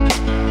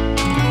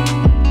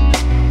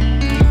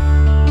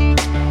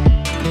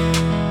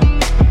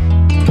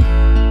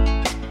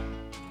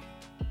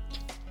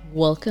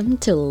Welcome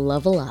to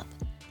Level Up,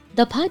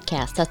 the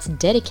podcast that's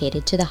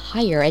dedicated to the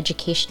higher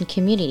education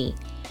community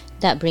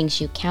that brings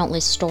you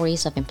countless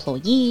stories of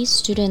employees,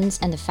 students,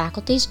 and the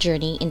faculty's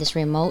journey in this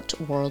remote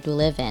world we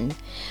live in.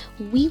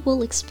 We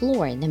will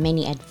explore the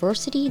many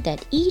adversity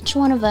that each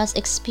one of us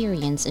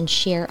experience and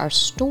share our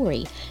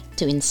story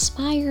to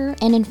inspire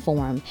and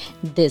inform.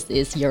 This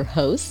is your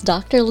host,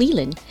 Dr.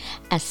 Leland,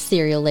 a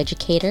serial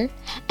educator,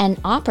 an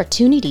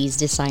opportunities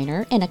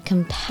designer, and a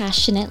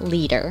compassionate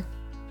leader.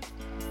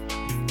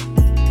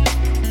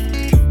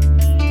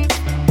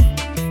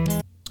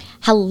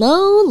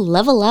 Hello,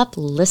 Level Up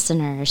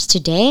listeners.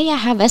 Today I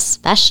have a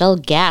special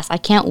guest. I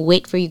can't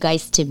wait for you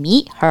guys to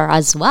meet her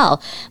as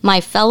well.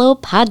 My fellow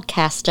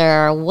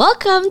podcaster.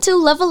 Welcome to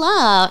Level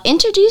Up.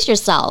 Introduce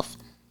yourself.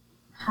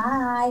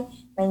 Hi,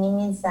 my name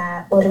is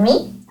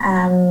Urmi.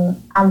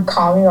 I'm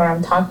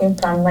talking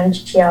from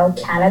Montreal,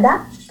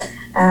 Canada.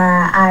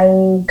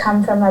 I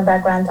come from a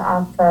background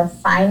of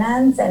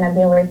finance, and I've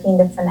been working in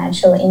the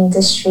financial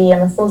industry.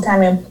 I'm a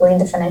full-time employee in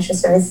the financial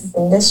services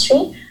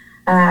industry.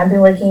 I've been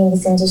working in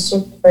this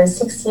industry for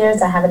 6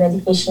 years. I have an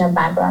educational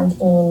background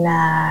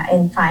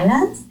in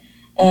finance.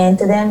 And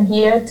today I'm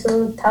here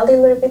to tell you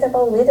a little bit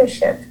about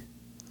leadership.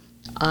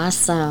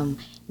 Awesome.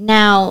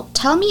 Now,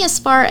 tell me as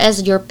far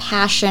as your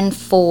passion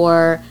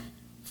for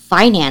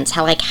finance,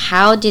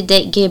 how did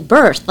it give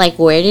birth?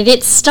 Where did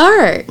it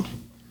start?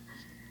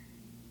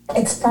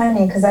 It's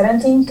funny because I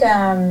don't think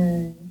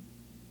I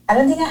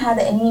had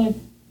any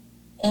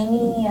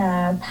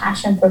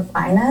passion for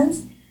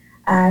finance.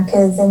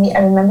 Because I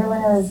remember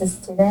when I was a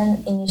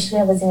student, initially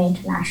I was in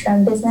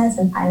international business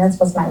and finance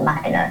was my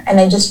minor.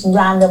 And I just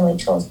randomly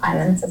chose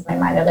finance as my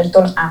minor.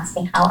 Don't ask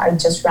me how, I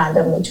just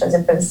randomly chose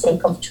it for the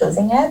sake of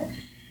choosing it.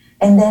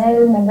 And then I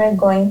remember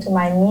going to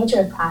my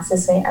major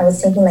classes. So I was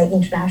taking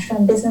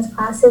international business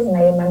classes, and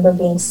I remember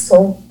being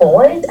so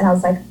bored. And I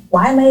was like,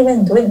 why am I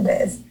even doing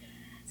this?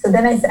 So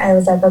then I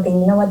was like, okay,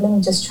 you know what, let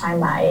me just try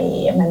my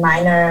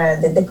minor,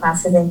 the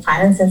classes in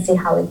finance and see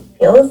how it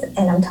feels.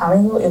 And I'm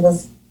telling you, it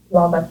was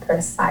love at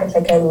first sight.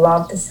 I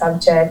loved the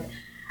subject.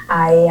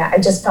 I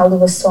just felt it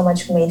was so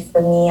much made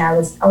for me. I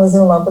was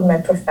in love with my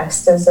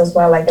professors as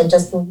well. I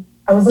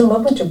was in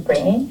love with your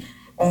brain,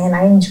 and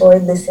I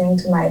enjoyed listening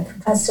to my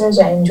professors.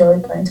 I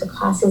enjoyed going to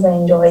classes. I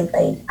enjoyed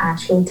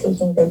actually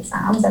taking the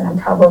exams, and I'm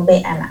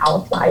probably an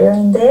outlier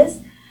in this.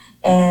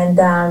 And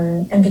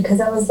because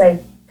I was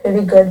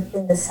pretty good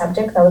in the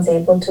subject, I was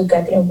able to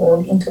get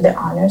enrolled into the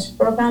honors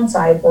program. So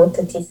I wrote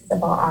a thesis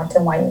about art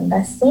and wine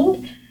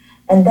investing.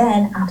 And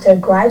then after I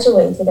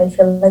graduated, I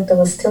feel like there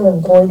was still a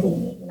void in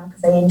me,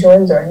 because I enjoy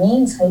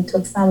learning. So I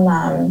took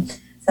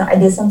I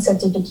did some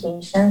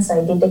certifications.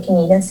 So I did the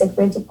Canadian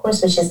Security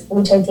course,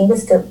 which I think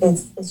is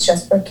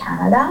just for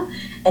Canada.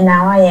 And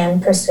now I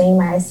am pursuing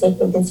my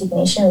CFA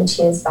designation, which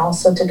is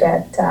also to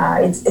get,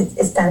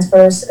 it stands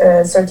for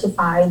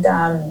Certified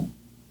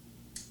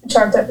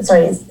Charter,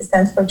 it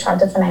stands for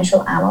Charter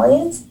Financial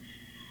Analyst.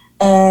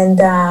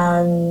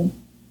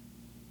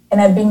 And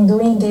I've been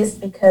doing this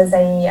because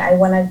I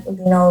want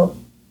to,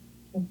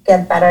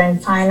 get better in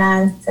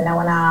finance, and I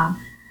want to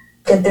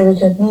get the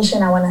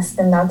recognition. I want to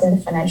stand out in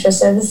the financial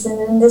services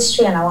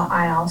industry, and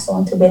I also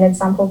want to be an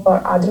example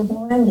for other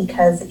women,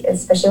 because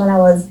especially when I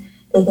was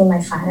taking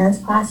my finance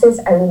classes,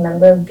 I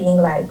remember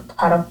being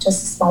part of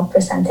just a small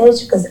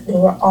percentage, because they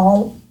were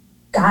all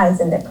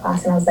guys in the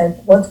class, and I was like,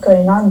 what's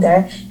going on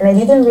there? And I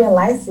didn't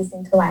realize this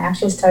until I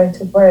actually started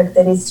to work,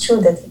 that it's true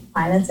that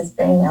finance is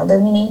very male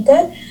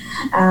dominated.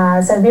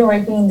 So I've been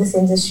working in this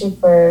industry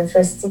for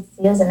 6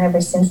 years, and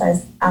ever since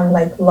I'm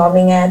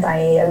loving it.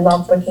 I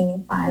love working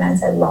in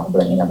finance. I love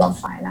learning about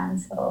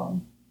finance. So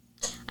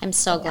I'm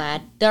so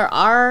glad. There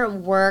are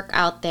work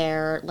out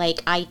there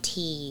like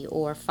IT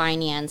or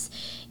finance.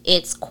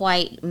 It's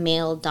quite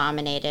male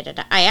dominated.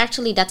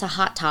 And that's a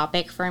hot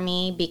topic for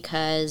me,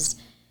 because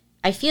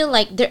I feel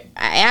like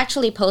I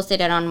actually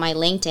posted it on my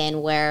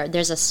LinkedIn, where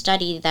there's a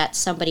study that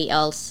somebody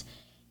else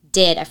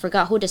did. I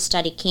forgot who the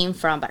study came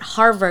from, but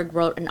Harvard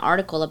wrote an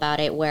article about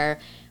it, where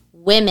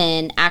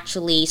women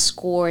actually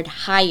scored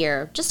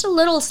higher, just a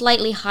little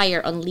slightly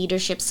higher on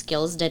leadership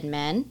skills than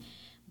men.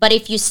 But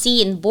if you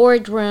see in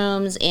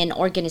boardrooms, in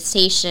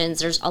organizations,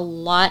 there's a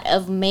lot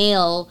of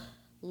male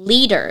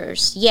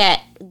leaders,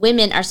 yet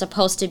women are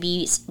supposed to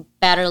be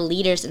better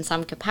leaders in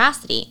some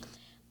capacity.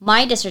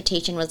 My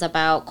dissertation was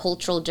about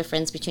cultural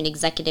difference between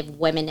executive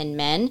women and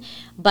men.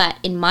 But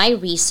in my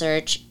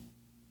research,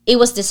 it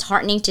was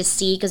disheartening to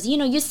see, because,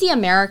 you see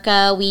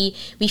America, we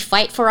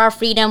fight for our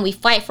freedom, we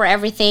fight for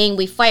everything,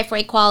 we fight for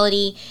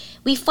equality,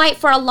 we fight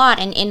for a lot.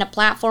 And in a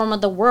platform of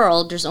the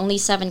world, there's only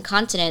 7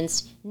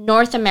 continents.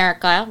 North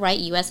America, right,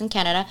 US and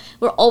Canada,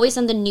 we're always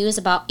on the news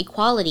about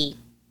equality.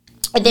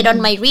 And then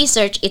on my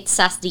research, it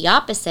says the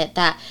opposite,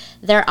 that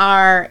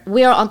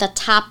we are on the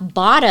top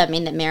bottom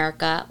in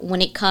America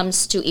when it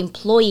comes to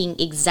employing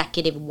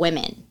executive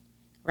women,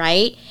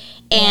 right?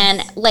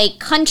 Yes. And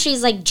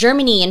countries like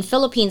Germany and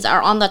Philippines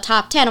are on the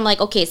top 10. I'm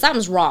like, okay,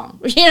 something's wrong.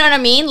 You know what I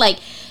mean?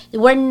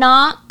 We're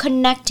not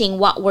connecting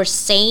what we're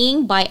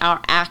saying by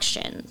our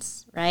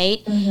actions,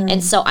 right?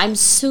 And so I'm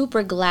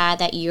super glad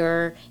that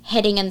you're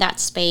heading in that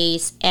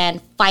space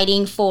and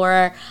fighting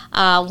for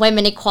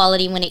women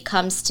equality when it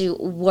comes to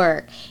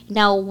work.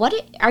 Now, what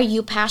are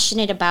you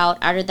passionate about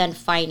other than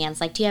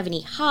finance? Like, do you have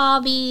any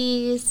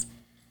hobbies?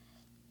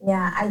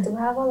 Yeah, I do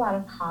have a lot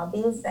of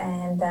hobbies,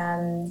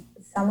 and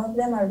some of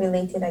them are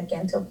related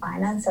again to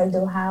finance. I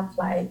do have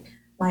like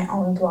my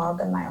own blog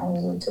and my own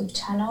YouTube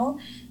channel,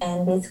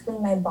 and basically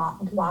my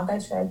blog I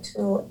try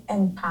to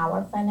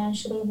empower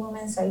financially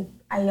women. So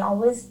I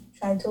always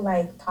try to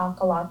like talk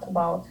a lot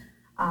about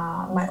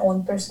my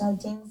own personal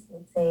things.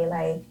 Let's say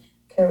like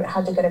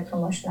how to get a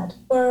promotion at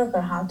work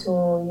or how to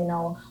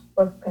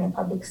work in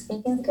public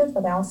speaking skills,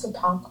 but I also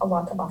talk a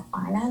lot about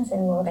finance.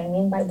 And what I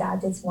mean by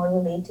that is more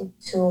related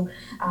to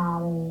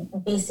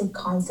basic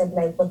concept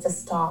like what's a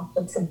stock,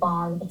 what's a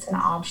bond, what's an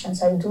option.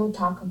 So I do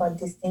talk about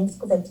these things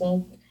because I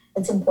think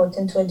it's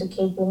important to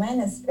educate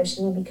women,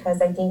 especially because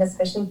I think,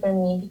 especially for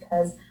me,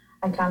 because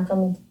I come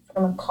from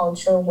a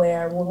culture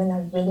where women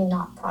are really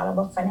not taught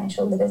about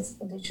financial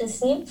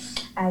literacy.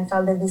 I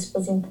felt that this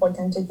was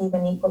important to give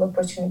an equal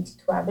opportunity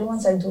to everyone.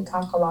 So I do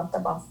talk a lot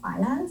about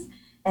finance.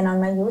 And on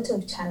my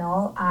YouTube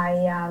channel,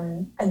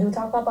 I do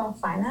talk about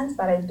finance,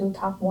 but I do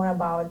talk more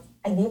about,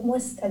 I give more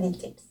study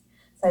tips.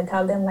 So I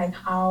tell them like,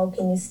 how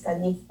can you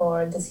study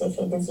for the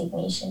CFA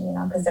designation,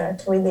 because there are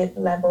three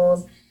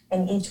levels,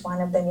 and each one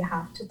of them you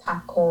have to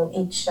tackle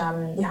each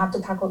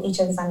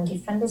exam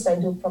differently. So I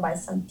do provide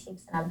some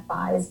tips and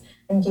advice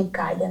and give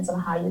guidance on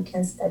how you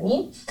can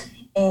study.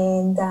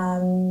 And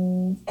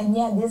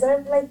yeah, these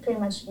are like pretty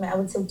much I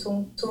would say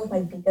two of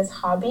my biggest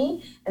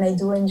hobby. And I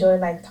do enjoy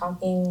like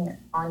talking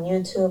on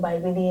YouTube. I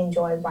really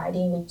enjoy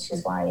writing, which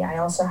is why I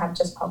also have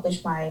just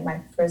published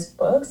my first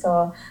book.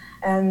 So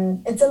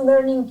it's a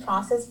learning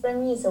process for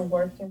me. It's a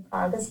work in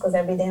progress because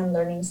every day I'm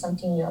learning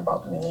something new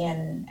about me,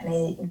 and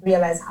I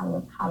realize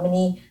how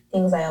many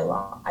things I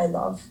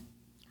love.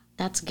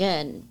 That's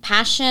good.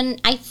 Passion,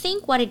 I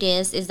think what it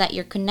is that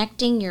you're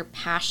connecting your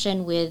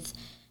passion with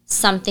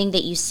something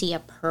that you see a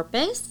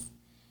purpose,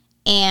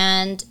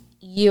 and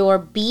you're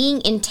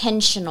being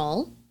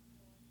intentional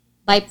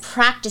by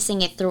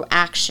practicing it through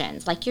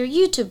actions, like your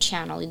YouTube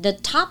channel, the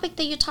topic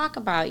that you talk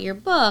about, your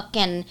book,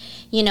 and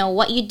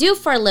what you do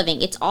for a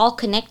living. It's all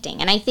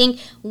connecting. And I think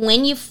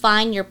when you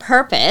find your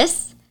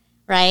purpose,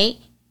 right,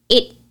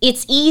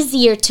 it's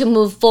easier to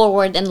move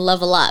forward and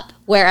level up.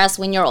 Whereas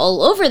when you're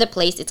all over the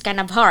place, it's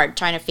kind of hard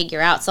trying to figure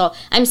out. So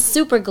I'm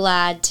super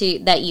glad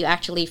that you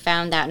actually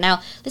found that.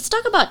 Now, let's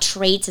talk about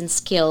traits and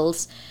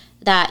skills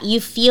that you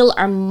feel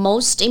are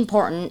most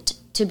important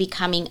to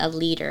becoming a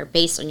leader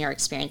based on your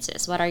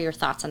experiences. What are your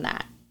thoughts on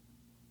that?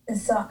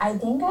 So I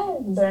think I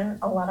learned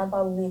a lot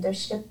about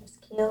leadership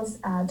skills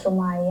through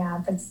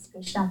my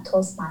participation at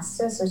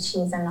Toastmasters, which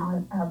is a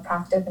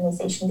non-profit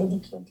organization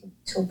dedicated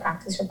to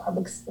practice your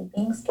public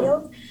speaking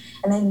skills.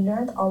 And I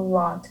learned a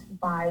lot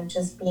by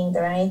just being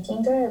there. And I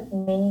think there are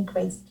many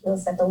great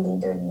skills that a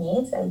leader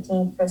needs. I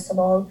think, first of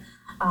all,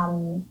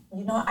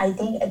 I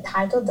think a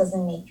title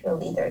doesn't make you a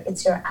leader.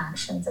 It's your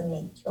actions that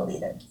make you a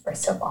leader,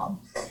 first of all.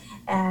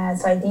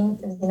 So I think,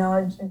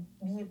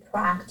 be a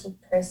proactive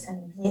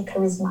person, be a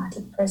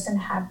charismatic person,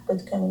 have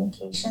good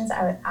communications.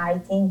 I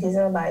think these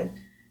are like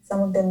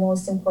some of the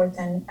most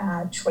important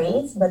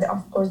traits, but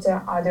of course there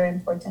are other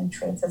important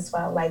traits as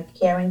well, like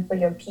caring for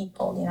your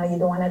people. You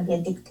don't want to be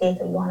a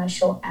dictator. You want to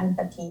show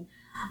empathy.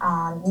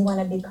 You want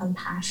to be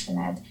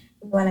compassionate.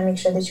 You want to make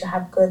sure that you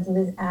have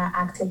good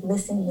active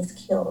listening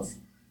skills.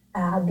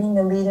 Being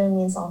a leader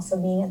means also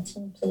being a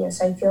team player.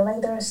 So I feel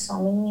like there are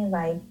so many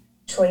like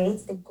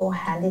traits that go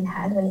hand in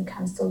hand when it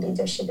comes to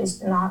leadership.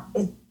 It's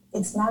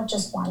not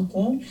just one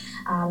thing.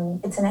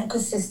 It's an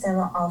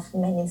ecosystem of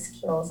many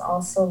skills.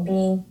 Also,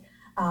 being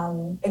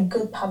a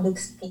good public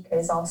speaker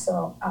is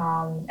also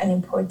an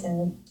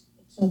important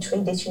key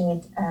trait that you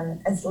need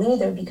as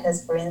leader.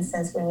 Because, for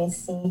instance, when we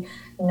see,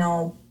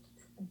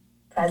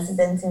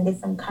 presidents in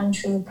different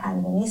countries,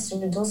 prime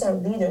minister, those are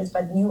leaders,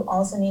 but you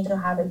also need to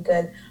have a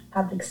good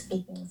public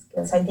speaking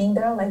skills. I think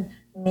there are like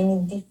many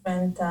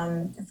different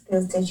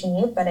skills that you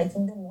need, but I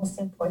think the most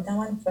important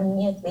one for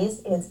me at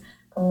least is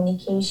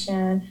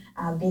communication,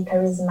 be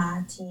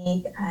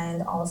charismatic,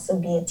 and also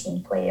be a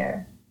team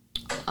player.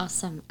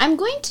 Awesome. I'm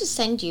going to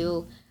send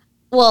you,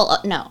 well,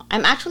 no,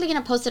 I'm actually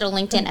going to post it on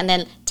LinkedIn and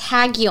then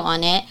tag you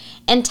on it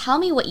and tell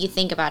me what you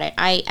think about it.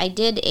 I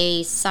did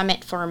a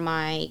summit for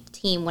my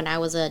team when I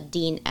was a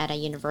dean at a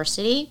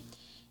university,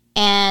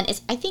 and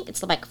I think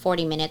it's like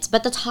 40 minutes,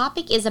 but the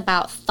topic is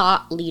about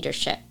thought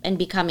leadership and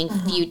becoming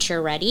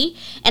future ready.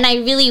 And I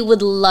really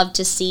would love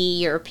to see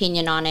your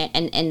opinion on it,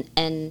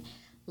 and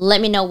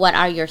let me know what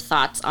are your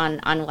thoughts on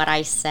what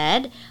I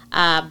said,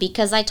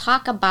 because I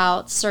talk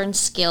about certain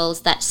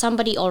skills that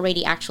somebody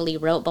already actually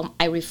wrote, but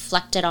I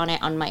reflected on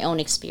it on my own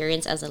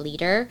experience as a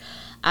leader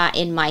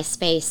in my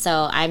space.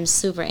 So I'm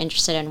super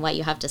interested in what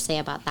you have to say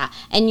about that.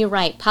 And you're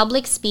right,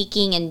 public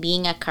speaking and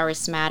being a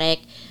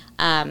charismatic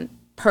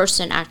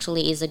person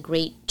actually is a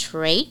great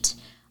trait,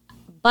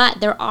 but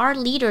there are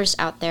leaders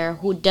out there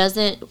who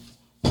doesn't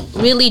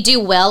really do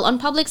well on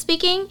public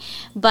speaking,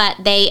 but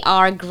they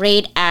are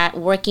great at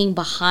working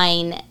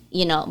behind,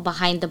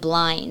 behind the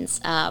blinds,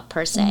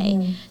 per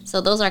se.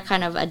 So those are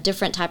kind of a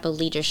different type of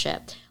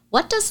leadership.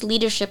 What does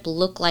leadership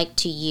look like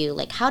to you?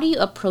 Like, how do you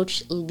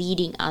approach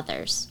leading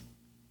others?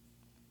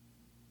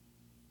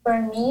 For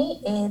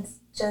me, it's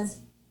just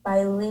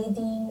by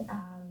leading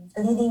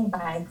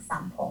by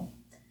example.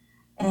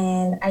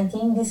 And I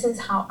think this is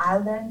how I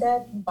learned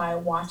it by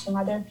watching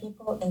other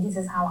people, and this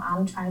is how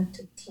I'm trying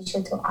to teach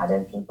it to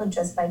other people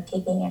just by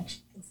taking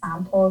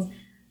examples,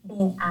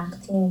 being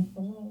acting,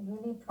 being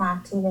really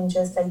proactive, and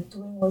just like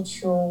doing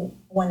what you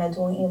want to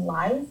do in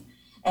life.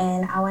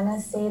 And I want to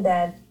say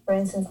that, for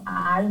instance,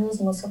 I use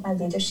most of my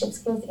leadership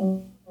skills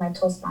in my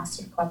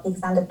Toastmaster club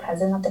because I'm the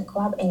president of the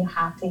club, and you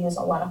have to use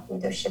a lot of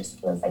leadership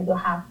skills. Like you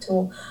have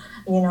to,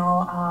 you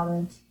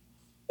know,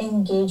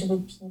 engage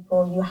with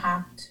people, you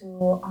have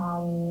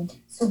to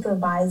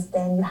supervise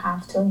them, you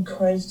have to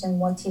encourage them,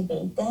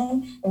 motivate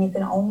them, and you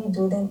can only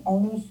do them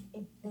only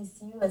if they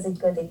see you as a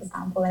good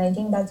example. And I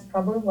think that's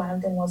probably one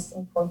of the most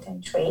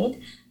important traits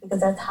because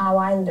that's how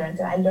I learned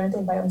it. I learned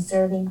it by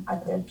observing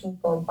other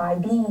people, by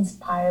being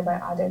inspired by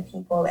other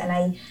people, and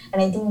I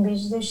think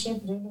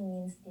leadership really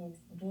means this,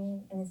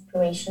 being an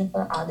inspiration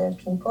for other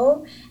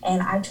people,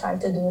 and I try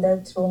to do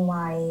that through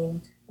my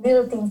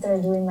little things that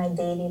I do in my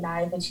daily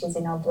life, which is,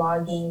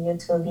 blogging,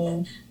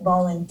 YouTubing,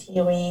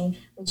 volunteering,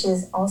 which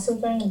is also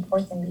very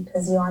important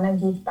because you want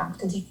to give back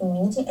to the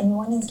community and you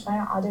want to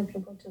inspire other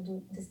people to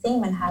do the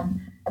same and have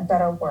a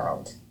better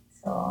world.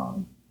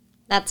 So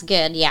that's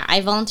good. Yeah,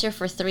 I volunteer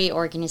for 3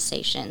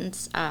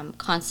 organizations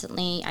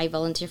constantly. I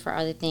volunteer for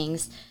other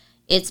things.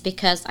 It's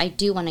because I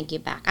do want to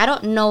give back. I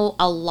don't know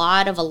a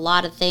lot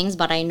of things,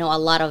 but I know a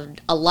lot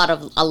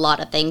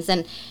of things,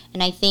 and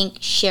I think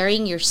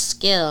sharing your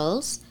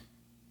skills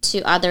to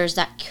others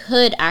that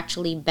could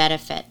actually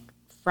benefit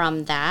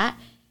from that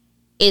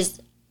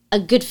is a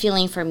good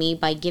feeling for me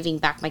by giving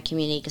back my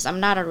community, because I'm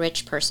not a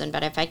rich person,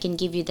 but if I can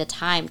give you the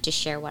time to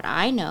share what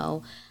I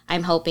know,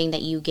 I'm hoping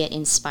that you get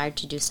inspired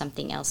to do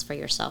something else for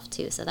yourself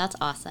too. So that's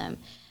awesome.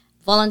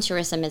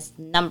 Volunteerism is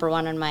number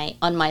 1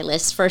 on my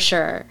list for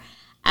sure.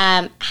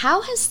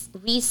 How has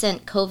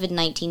recent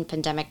COVID-19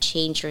 pandemic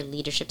changed your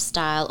leadership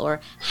style,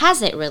 or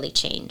has it really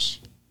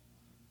changed?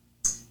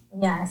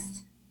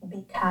 Yes,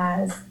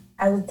 because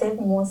I would say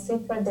mostly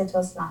for the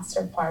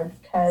Toastmaster part,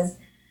 because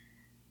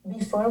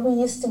before we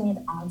used to meet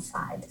on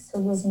site, so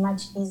it was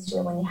much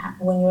easier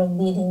when you're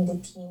leading the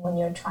team, when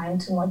you're trying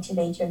to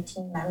motivate your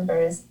team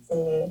members,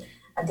 the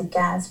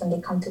guests when they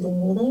come to the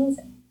meetings.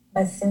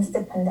 But since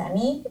the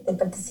pandemic, the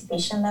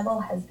participation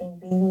level has been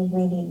really,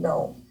 really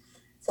low.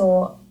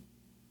 So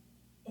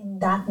in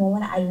that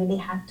moment, I really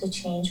had to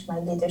change my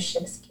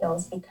leadership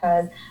skills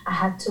because I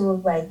had to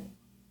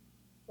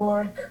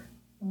work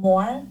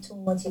more to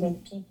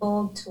motivate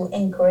people, to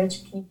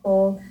encourage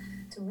people,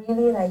 to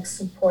really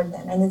support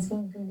them. And it's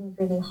been really,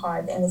 really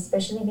hard. And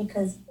especially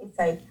because it's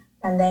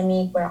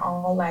pandemic, we're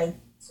all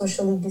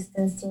socially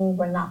distancing,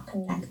 we're not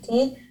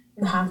connected.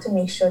 You have to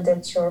make sure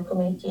that your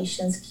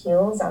communication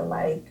skills are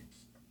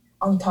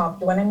on top.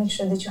 You want to make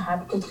sure that you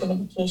have good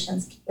communication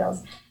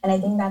skills. And I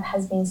think that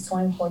has been so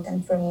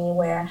important for me,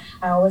 where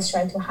I always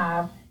try to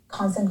have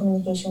constant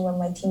communication with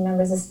my team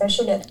members,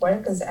 especially at work,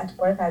 because at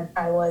work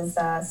I was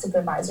a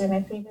supervisor in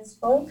my previous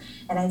role,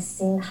 and I've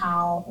seen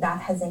how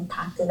that has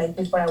impacted.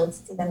 Before, I would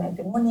see them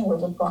every morning, we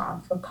would go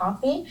out for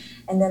coffee,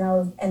 and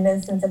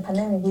then since the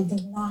pandemic, we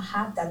did not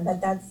have that, but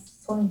that's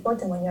so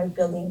important when you're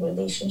building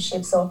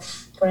relationships. So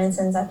for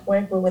instance, at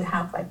work, we would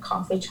have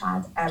coffee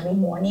chat every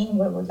morning,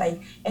 where we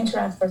would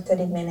interact for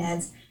 30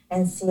 minutes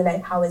and see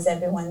how is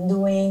everyone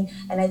doing.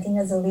 And I think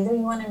as a leader,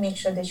 you want to make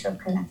sure that you're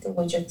connected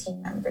with your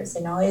team members,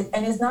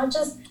 and it's not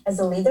just as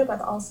a leader,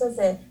 but also as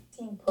a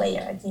team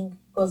player. I think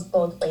it goes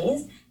both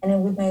ways. And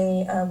then with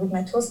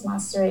my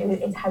Toastmaster,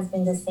 it has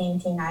been the same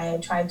thing. I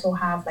try to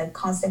have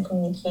constant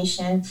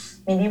communication.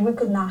 Maybe we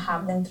could not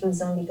have them through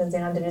Zoom because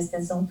there is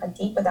the Zoom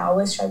fatigue, but I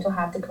always try to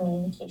have the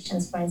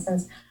communications, for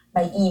instance,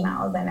 by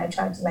emails, and I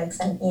try to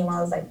send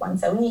emails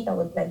once a week. I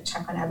would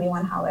check on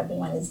everyone, how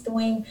everyone is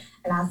doing,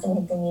 and ask them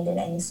if they needed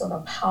any sort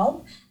of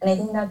help. And I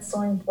think that's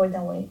so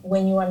important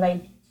when you are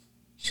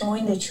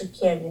showing that you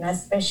care,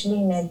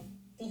 especially in a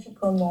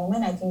difficult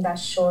moment. I think that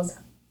shows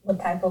what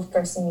type of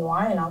person you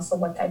are and also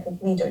what type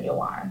of leader you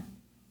are.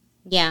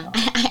 Yeah,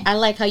 I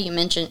like how you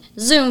mentioned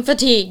Zoom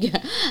fatigue,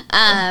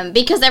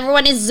 because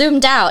everyone is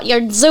zoomed out.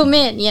 You're zoom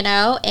in,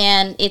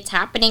 and it's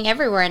happening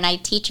everywhere. And I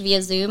teach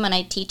via Zoom and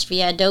I teach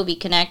via Adobe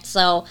Connect.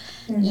 So,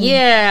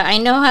 yeah, I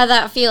know how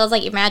that feels.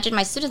 Imagine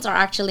my students are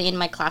actually in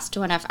my class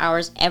 2.5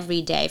 hours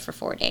every day for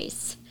 4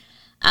 days.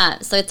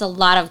 So it's a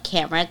lot of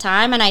camera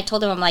time. And I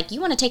told them, I'm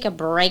you want to take a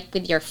break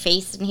with your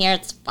face in here?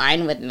 It's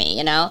fine with me,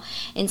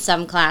 in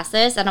some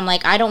classes. And I'm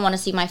I don't want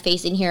to see my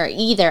face in here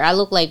either. I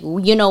look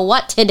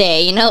what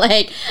today,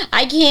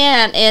 I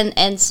can't.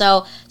 And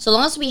so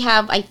long as we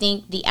have, I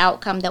think, the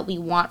outcome that we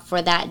want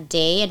for that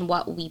day and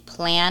what we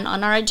plan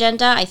on our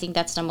agenda, I think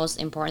that's the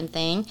most important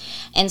thing.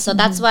 And so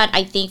that's what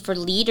I think for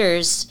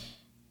leaders,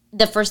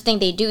 the first thing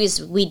they do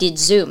is we did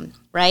Zoom,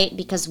 right?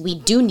 Because we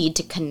do need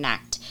to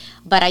connect.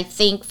 But I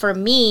think for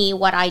me,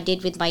 what I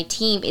did with my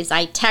team is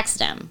I text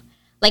them.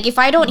 Like if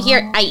I don't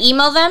hear, I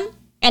email them.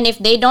 And if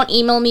they don't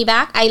email me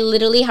back, I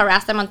literally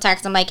harass them on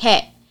text. I'm like,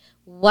 hey,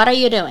 what are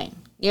you doing?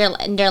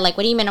 And they're like,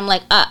 what do you mean? I'm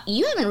like,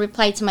 you haven't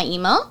replied to my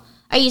email.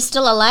 Are you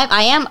still alive?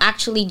 I am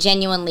actually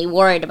genuinely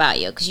worried about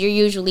you because you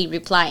usually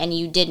reply and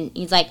you didn't.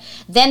 He's like,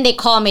 then they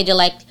call me. They're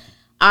like,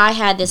 I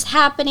had this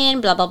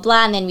happening, blah, blah,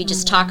 blah. And then we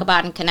just talk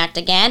about and connect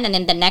again. And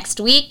then the next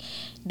week,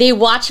 they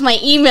watch my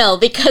email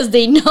because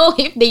they know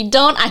if they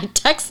don't, I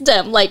text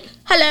them like,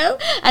 hello.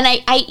 And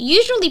I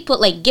usually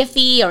put like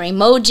Giphy or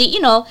emoji,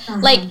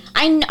 like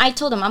I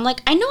told them, I'm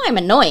like, I know I'm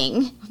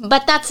annoying,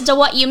 but that's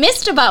what you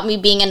missed about me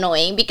being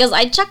annoying because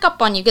I check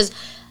up on you because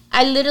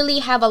I literally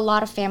have a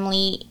lot of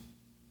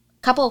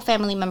couple of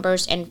family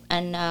members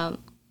and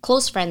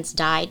close friends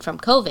died from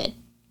COVID.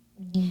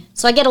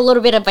 So I get a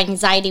little bit of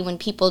anxiety when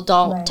people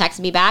don't text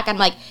me back. I'm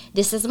like,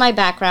 this is my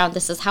background.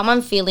 This is how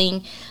I'm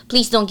feeling.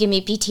 Please don't give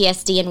me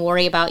PTSD and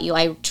worry about you.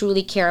 I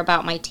truly care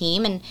about my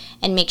team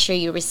and make sure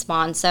you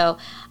respond. So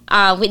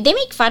they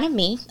make fun of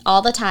me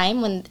all the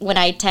time when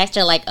I text.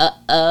 They're like,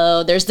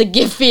 uh-oh, there's the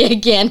Giphy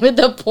again with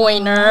the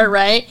pointer,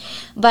 right?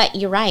 But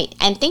you're right.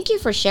 And thank you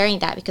for sharing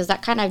that because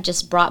that kind of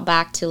just brought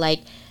back to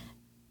like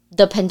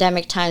the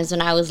pandemic times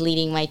when I was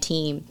leading my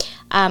team.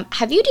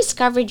 Have you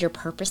discovered your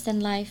purpose in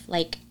life?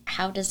 Like,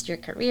 how does your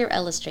career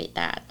illustrate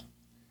that?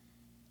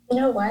 You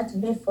know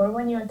what? Before,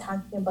 when you were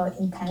talking about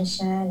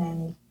intention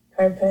and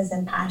purpose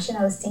and passion,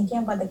 I was thinking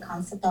about the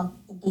concept of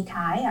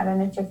ikigai. I don't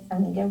know if you're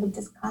familiar with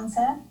this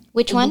concept.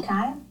 Which one?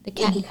 The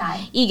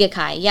ikigai.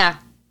 Ikigai, yeah.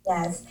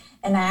 Yes.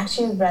 And I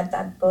actually read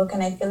that book,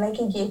 and I feel like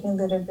it gave me a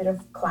little bit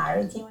of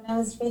clarity when I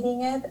was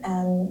reading it.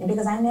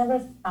 Because I never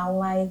felt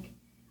like,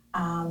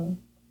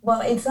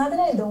 well, it's not that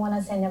I don't want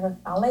to say I never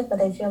felt like, but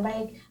I feel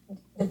like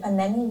the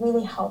pandemic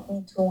really helped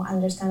me to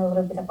understand a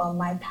little bit about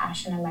my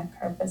passion and my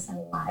purpose in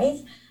life.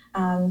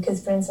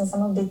 Because, for instance,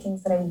 some of the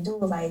things that I do,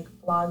 like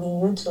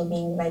blogging,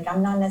 YouTubing, like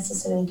I'm not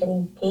necessarily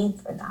getting paid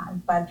for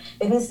that, but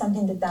it is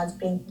something that does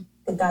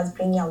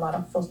bring me a lot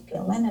of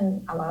fulfillment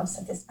and a lot of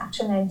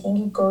satisfaction. And I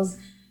think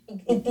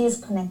it is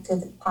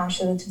connected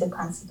partially to the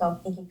concept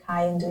of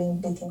ikigai and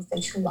doing the things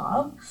that you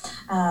love.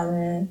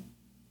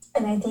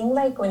 And I think,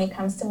 like, when it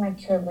comes to my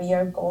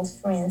career goals,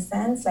 for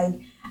instance,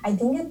 like, I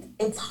think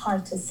it's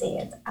hard to say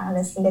it,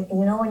 honestly. Like,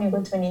 when you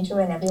go to an interview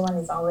and everyone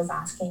is always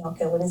asking,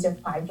 okay, what is your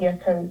 5-year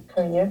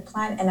career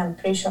plan? And I'm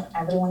pretty sure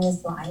everyone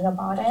is lying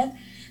about it.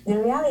 The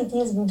reality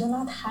is we do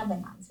not have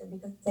an answer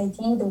because I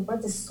think the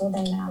world is so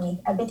dynamic.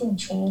 Everything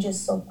changes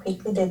so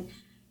quickly that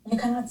you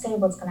cannot say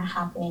what's going to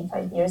happen in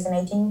 5 years. And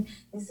I think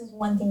this is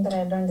one thing that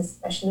I learned,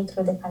 especially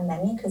through the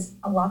pandemic, because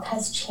a lot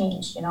has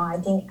changed. I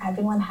think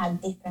everyone had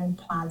different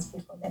plans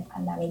before the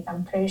pandemic.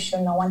 I'm pretty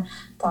sure no one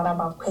thought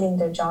about quitting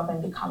their job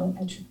and becoming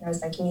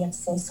entrepreneurs. Like, we have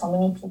seen so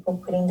many people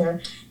quitting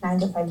their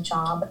 9-to-5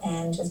 job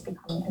and just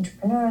becoming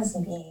entrepreneurs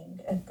and being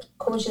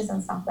coaches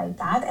and stuff like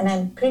that. And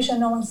I'm pretty sure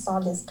no one saw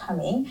this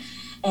coming.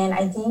 And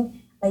I think,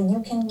 like,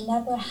 you can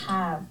never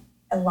have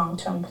a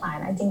long-term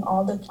plan. I think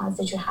all the plans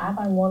that you have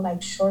are more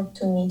like short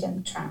to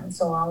medium term.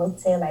 So I would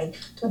say like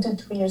 2 to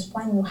 3 years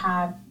plan, you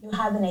have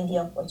an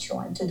idea of what you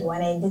want to do.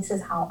 And this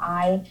is how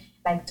I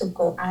like to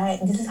go.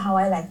 This is how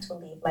I like to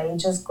live, like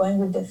just going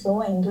with the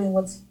flow and doing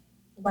what's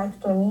right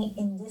for me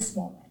in this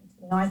moment.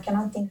 I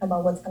cannot think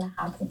about what's going to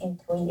happen in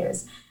 3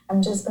 years.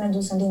 I'm just going to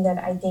do something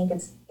that I think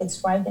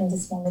it's right in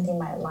this moment in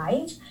my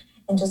life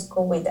and just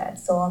go with that.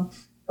 So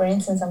for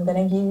instance, I'm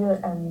going to give you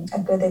a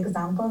good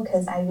example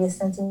because I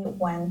recently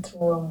went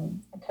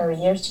through a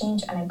career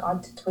change and I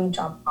got 3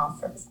 job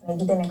offers. And I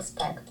didn't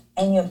expect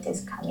any of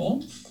this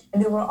coming.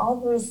 And they were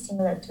all very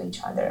similar to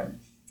each other.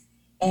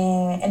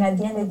 And at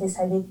the end, I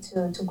decided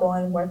to go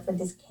and work for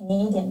this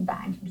Canadian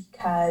bank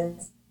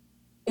because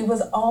it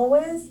was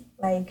always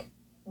like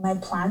my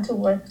plan to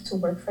work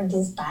for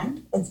this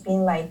bank. It's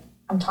been like,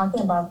 I'm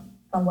talking about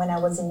from when I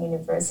was in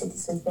university.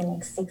 So it's been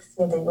like 6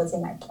 years that it was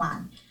in my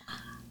plan.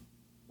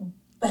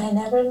 But I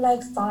never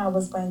thought I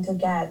was going to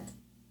get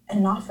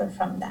an offer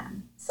from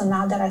them. So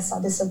now that I saw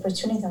this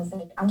opportunity, I was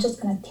like, I'm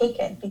just going to take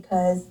it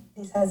because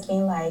this has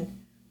been like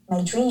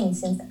my dream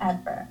since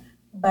ever.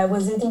 But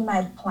was it in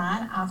my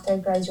plan after I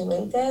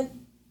graduated?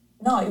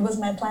 No, it was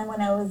my plan when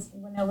I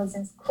was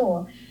in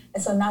school.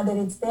 And so now that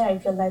it's there, I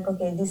feel like,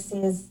 okay,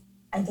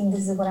 I think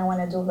this is what I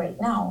want to do right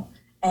now.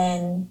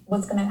 And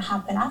what's going to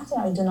happen after,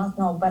 I do not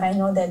know. But I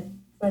know that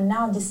for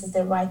now, this is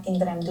the right thing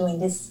that I'm doing.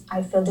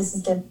 I feel this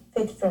is the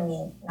fit for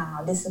me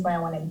now. This is where I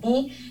want to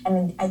be.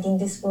 And I think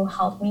this will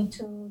help me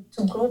to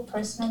grow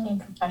personally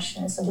and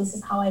professionally. So this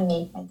is how I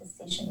make my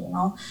decision,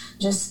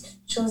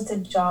 Just choose the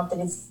job that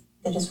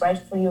is right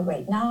for you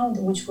right now,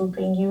 which will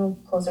bring you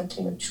closer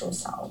to your true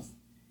self.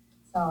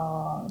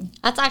 So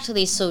that's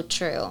actually so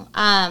true.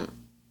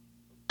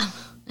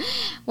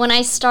 When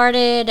I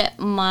started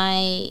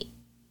my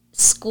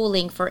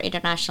schooling for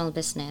international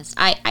business,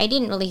 I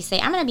didn't really say,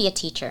 I'm going to be a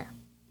teacher.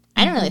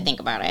 I didn't really think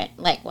about it.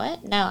 Like,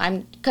 what?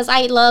 No, because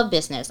I love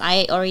business.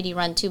 I already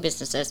run two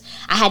businesses.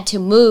 I had to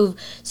move,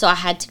 so I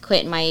had to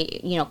quit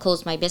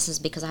close my business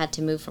because I had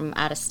to move from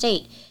out of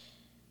state.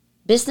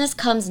 Business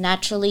comes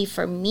naturally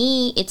for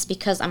me. It's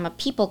because I'm a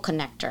people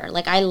connector.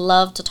 Like, I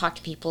love to talk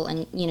to people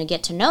and,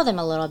 get to know them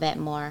a little bit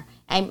more.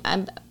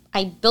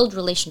 I build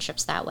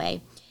relationships that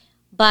way.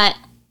 But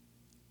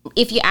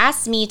if you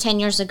asked me 10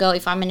 years ago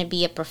if I'm going to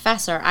be a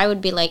professor, I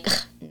would be like,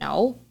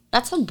 no,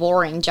 that's a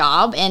boring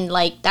job. And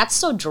like, that's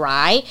so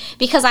dry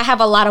because I have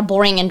a lot of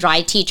boring and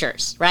dry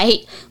teachers,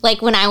 right?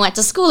 Like when I went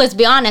to school, let's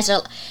be honest,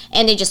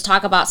 and they just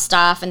talk about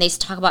stuff and they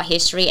talk about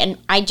history. And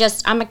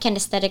I'm a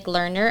kinesthetic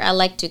learner. I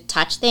like to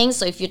touch things.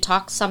 So if you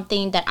talk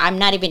something that I'm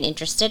not even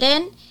interested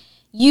in,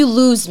 you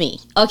lose me,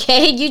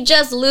 okay? You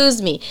just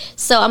lose me.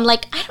 So I'm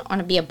like, I don't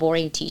want to be a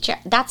boring teacher.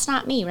 That's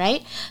not me,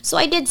 right? So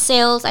I did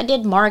sales, I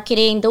did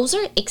marketing. Those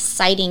are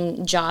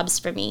exciting jobs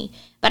for me.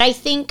 But I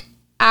think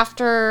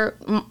after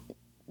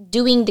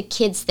doing the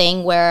kids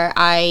thing where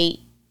I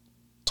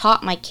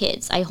taught my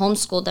kids, I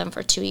homeschooled them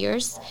for 2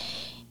 years.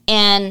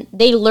 And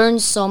they learn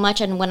so much.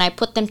 And when I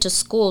put them to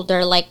school,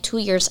 they're like 2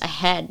 years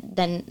ahead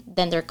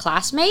than their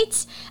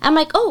classmates. I'm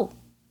like, oh,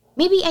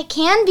 maybe I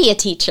can be a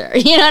teacher.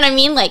 You know what I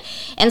mean? Like,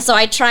 and so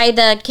I tried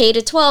the K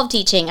to 12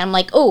 teaching. I'm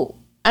like, oh,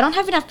 I don't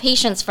have enough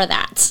patience for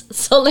that.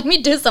 So let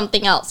me do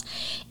something else.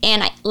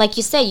 And like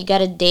you said, you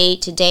got a day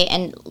to day.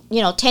 And,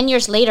 10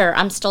 years later,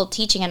 I'm still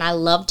teaching and I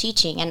love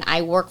teaching. And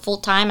I work full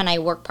time and I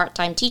work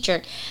part-time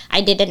teacher.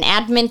 I did an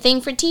admin thing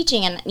for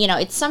teaching. And,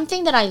 it's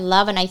something that I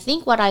love. And I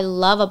think what I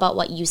love about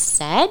what you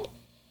said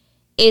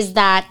is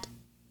that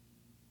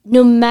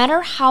no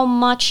matter how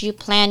much you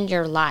plan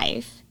your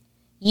life,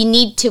 you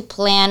need to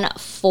plan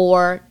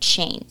for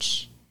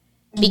change.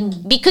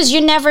 Because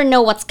you never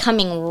know what's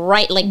coming,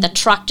 right? Like the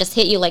truck just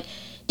hit you. Like,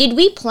 did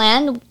we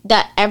plan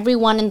that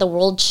everyone in the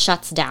world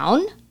shuts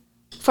down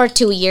for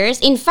 2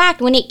 years? In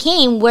fact, when it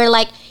came, we're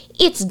like,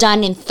 it's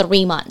done in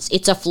 3 months.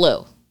 It's a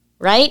flu,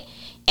 right?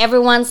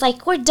 Everyone's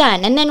like, we're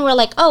done. And then we're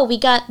like, oh, we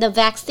got the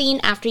vaccine.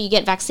 After you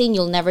get vaccine,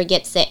 you'll never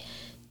get sick.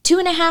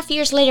 2.5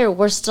 years later,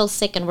 we're still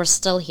sick and we're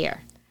still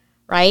here.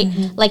 Right?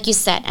 Like you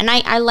said. And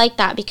I like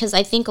that because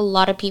I think a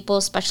lot of people,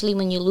 especially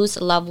when you lose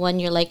a loved one,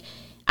 you're like,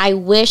 I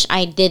wish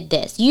I did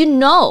this.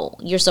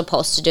 You're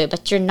supposed to do it,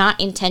 but you're not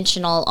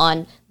intentional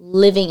on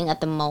living at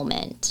the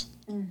moment.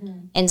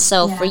 And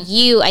so for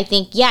you, I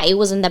think, it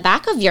was in the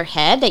back of your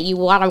head that you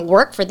want to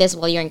work for this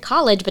while you're in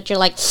college, but you're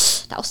like,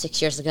 that was 6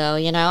 years ago,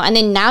 And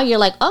then now you're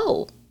like,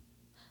 oh,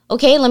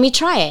 okay, let me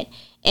try it.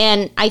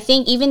 And I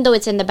think even though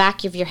it's in the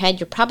back of your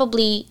head, you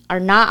probably are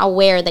not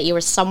aware that you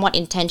were somewhat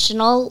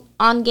intentional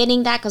on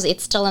getting that because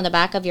it's still in the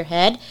back of your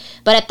head.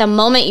 But at the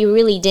moment, you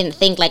really didn't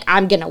think like,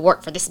 I'm going to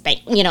work for this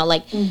bank,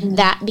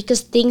 that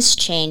because things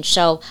change.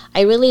 So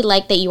I really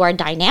like that you are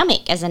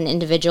dynamic as an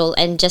individual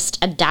and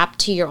just adapt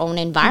to your own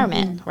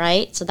environment,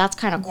 right? So that's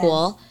kind of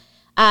cool.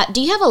 Do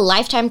you have a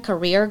lifetime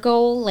career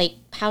goal? Like,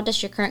 how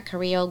does your current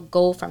career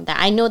go from that?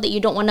 I know that you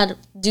don't want to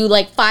do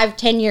like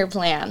 5-10 year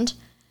plan.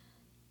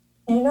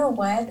 You know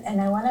what? And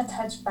I want to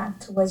touch back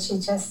to what you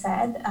just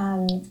said,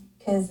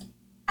 because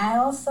I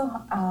also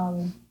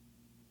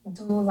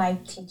do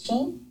like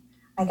teaching.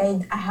 Like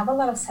I have a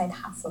lot of side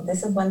hustle.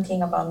 This is one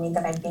thing about me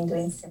that I've been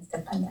doing since the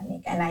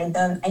pandemic, and I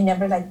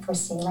never like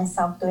foresee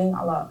myself doing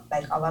a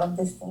lot of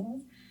these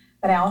things.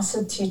 But I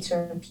also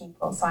tutor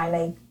people, so I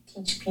like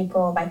teach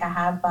people. Like I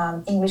have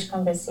English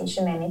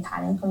conversation and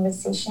Italian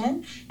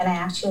conversation, and I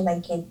actually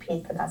like get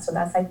paid for that. So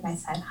that's like my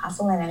side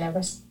hustle, and I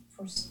never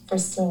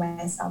foresee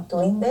myself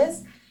doing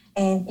this.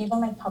 And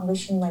even like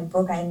publishing my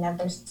book, I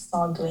never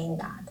saw doing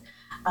that.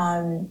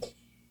 I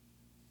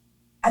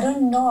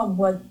don't know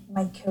what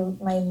what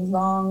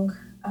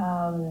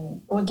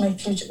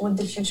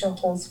the future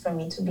holds for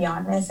me, to be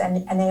honest.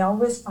 And I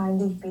always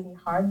find it really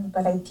hard,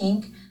 but I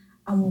think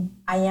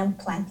I am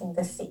planting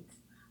the seeds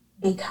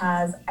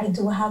because I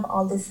do have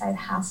all these side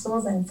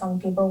hustles, and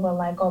some people were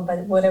like, oh,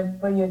 but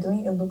whatever you're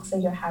doing, it looks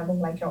like you're having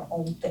like your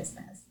own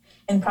business.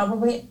 And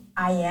probably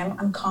I am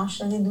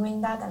unconsciously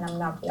doing that and I'm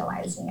not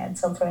realizing it.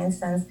 So for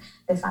instance,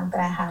 the fact that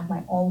I have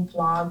my own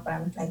blog where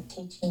I'm like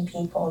teaching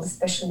people,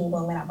 especially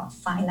women, about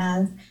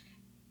finance,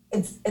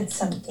 it's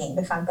something.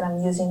 The fact that I'm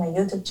using my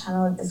YouTube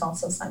channel is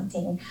also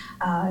something.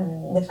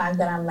 The fact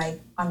that I'm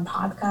like on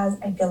podcast,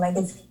 I feel like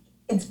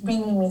it's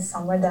bringing me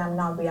somewhere that I'm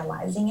not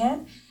realizing it.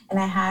 And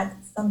I had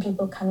some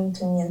people coming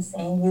to me and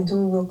saying, you do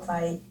look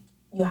like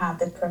you have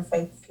the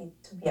perfect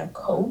fit to be a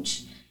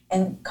coach.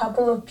 And a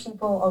couple of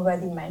people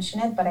already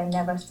mentioned it, but I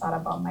never thought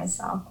about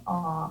myself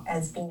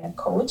as being a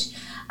coach.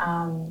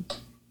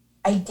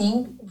 I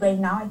think right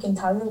now I can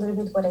tell you a little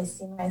bit what I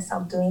see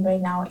myself doing right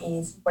now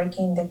is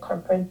working the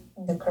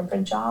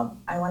corporate job.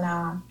 I want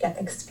to get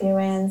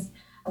experience.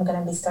 I'm going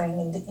to be starting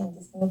in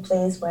this new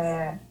place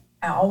where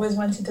I always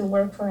wanted to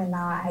work for, and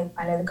now I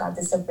finally got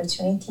this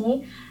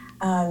opportunity.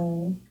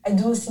 I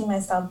do see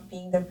myself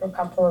being there for a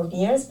couple of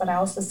years, but I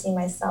also see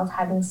myself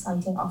having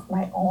something of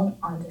my own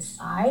on the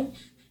side,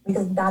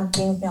 because that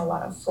brings me a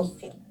lot of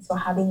fulfillment. So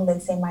having,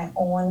 let's say, my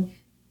own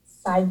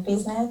side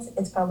business.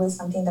 It's probably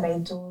something that I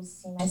do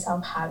see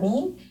myself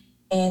having.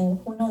 And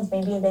who knows,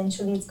 maybe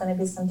eventually it's going to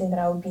be something that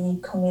I'll be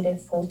committed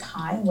full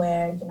time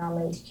where, I'm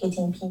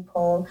educating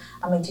people,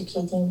 I'm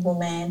educating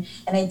women.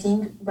 And I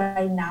think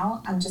right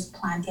now I'm just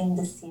planting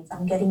the seeds.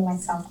 I'm getting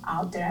myself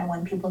out there. I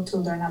want people to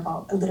learn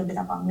about a little bit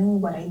about me,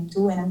 what I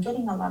do. And I'm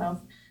getting a lot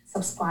of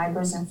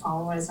subscribers and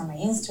followers on my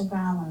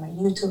Instagram, on my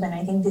YouTube. And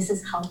I think this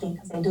is helping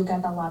because I do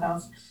get a lot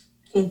of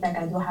feedback.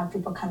 I do have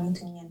people coming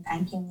to me and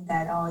thanking me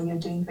that, oh, you're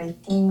doing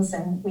great things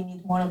and we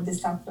need more of this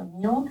stuff from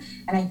you.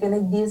 And I feel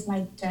like this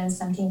might turn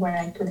something where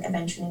I could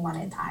eventually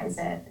monetize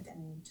it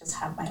and just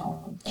have my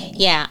own thing.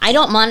 Yeah, I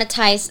don't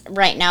monetize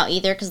right now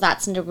either because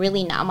that's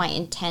really not my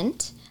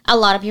intent. A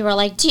lot of people are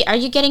like, gee, are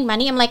you getting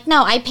money? I'm like,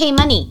 no, I pay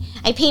money.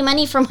 I pay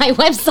money for my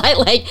website.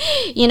 Like,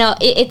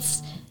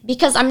 it's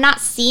because I'm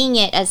not seeing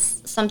it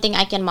as something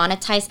I can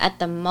monetize at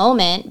the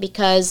moment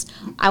because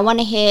I want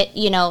to hit,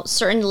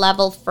 certain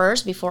level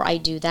first before I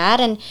do that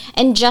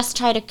and just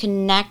try to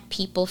connect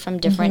people from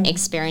different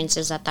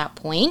experiences at that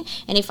point.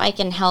 And if I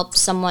can help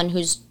someone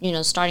who's,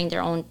 starting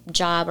their own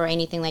job or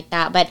anything like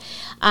that. But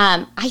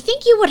I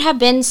think you would have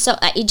been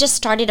it just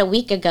started a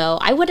week ago.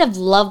 I would have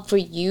loved for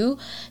you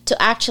to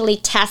actually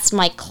test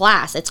my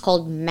class. It's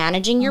called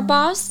Managing Your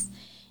Boss.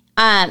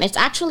 It's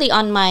actually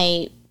on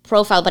my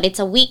profile, but it's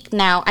a week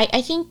now.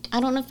 I think, I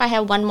don't know if I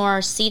have one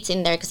more seats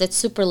in there because it's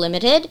super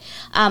limited,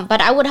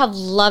 but I would have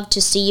loved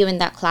to see you in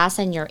that class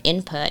and your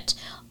input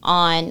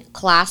on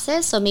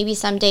classes. So maybe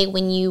someday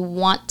when you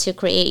want to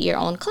create your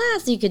own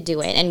class, you could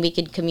do it and we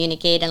could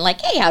communicate and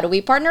like, hey, how do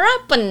we partner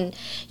up and,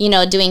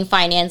 doing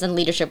finance and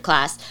leadership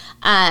class.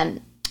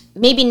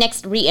 Maybe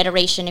next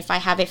reiteration if I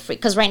have it free,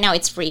 because right now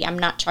it's free. I'm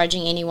not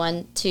charging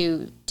anyone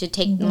to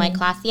take my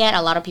class yet.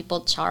 A lot of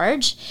people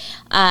charge.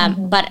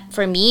 But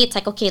for me, it's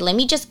like, okay, let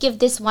me just give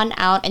this one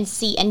out and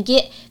see and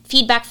get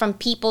feedback from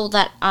people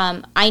that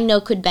I know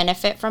could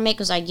benefit from it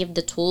because I give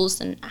the tools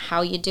and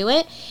how you do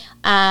it.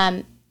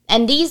 And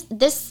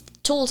this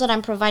tools that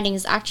I'm providing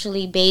is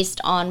actually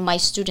based on my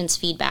students'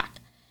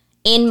 feedback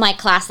in my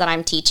class that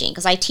I'm teaching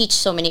because I teach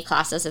so many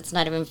classes. It's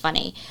not even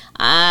funny.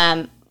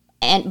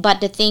 But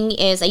the thing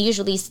is, I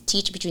usually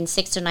teach between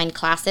 6 to 9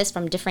 classes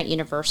from different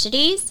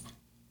universities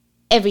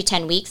every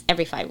 10 weeks,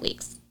 every 5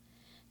 weeks.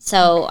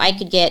 So I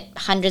could get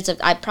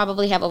I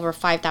probably have over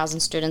 5,000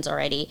 students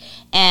already.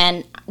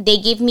 And they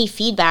give me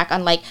feedback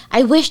on like,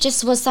 I wish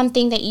this was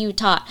something that you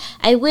taught.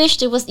 I wish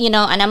it was, and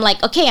I'm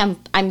like, okay,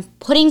 I'm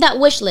putting that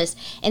wish list.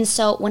 And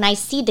so when I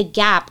see the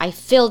gap, I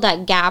fill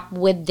that gap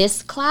with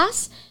this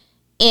class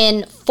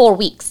in 4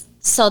 weeks.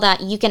 So that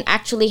you can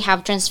actually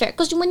have transfer.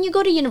 Because when you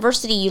go to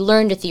university, you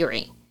learn the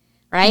theory,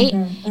 right?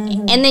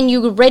 And then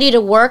you're ready to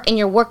work and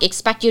your work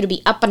expect you to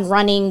be up and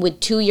running with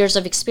 2 years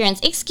of experience.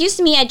 Excuse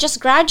me, I just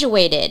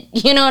graduated.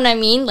 You know what I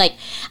mean? Like,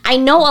 I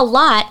know a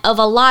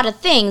lot of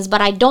things,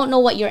 but I don't know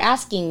what you're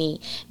asking me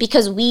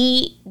because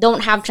we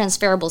don't have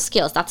transferable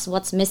skills. That's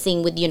what's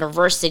missing with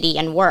university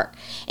and work.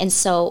 And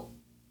so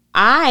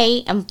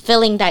I am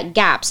filling that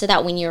gap so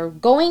that when you're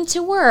going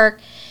to work,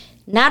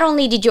 not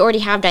only did you already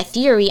have that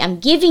theory, I'm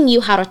giving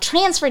you how to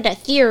transfer that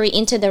theory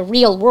into the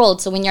real world.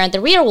 So when you're in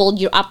the real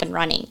world, you're up and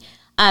running.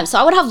 So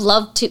I would have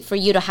loved for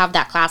you to have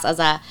that class as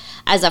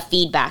a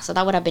feedback. So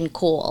that would have been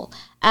cool.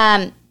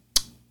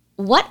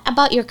 What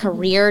about your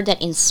career that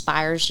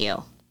inspires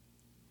you?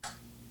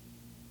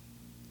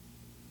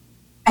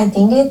 I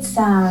think it's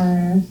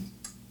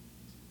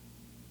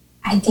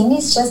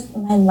just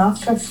my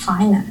love for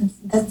finance.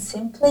 That's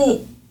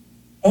simply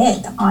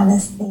it.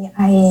 Honestly,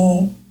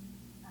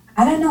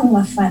 I don't know, I'm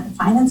a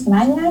finance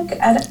maniac.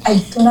 I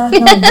do not know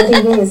what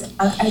it is.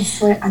 I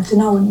swear, I do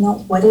not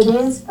know what it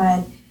is,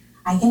 but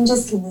I can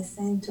just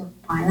listen to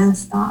finance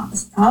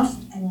stuff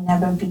and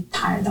never be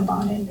tired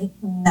about it, like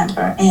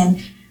never.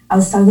 And I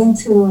was talking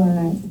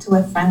to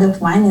a friend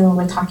of mine, and we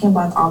were talking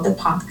about all the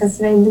podcasts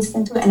that I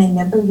listen to, and I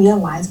never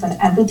realized, but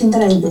everything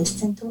that I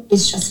listen to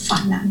is just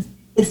finance.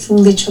 It's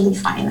literally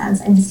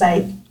finance, and it's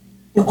like,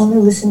 you only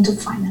listen to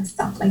finance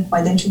stuff. Like,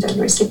 why don't you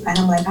diversify? And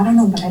I'm like, I don't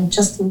know, but I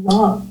just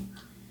love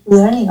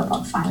learning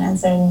about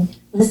finance and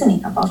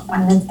listening about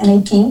finance. And I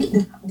think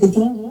the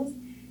thing is,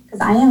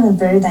 because I am a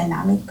very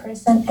dynamic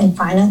person and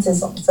finance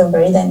is also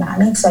very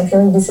dynamic, so I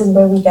feel like this is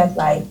where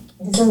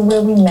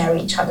we marry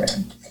each other.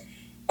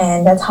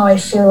 And that's how I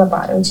feel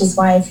about it, which is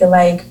why I feel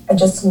like I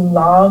just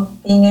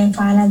love being in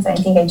finance. I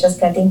think I just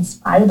get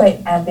inspired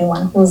by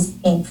everyone who's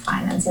in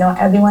finance.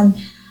 Everyone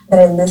that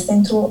I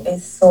listen to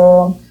is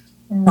so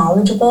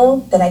knowledgeable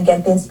that I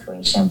get the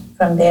inspiration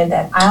from there,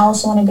 that I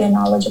also want to be a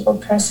knowledgeable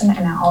person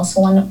and I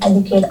also want to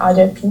educate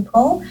other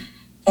people.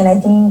 And I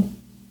think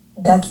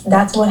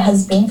that's what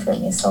has been for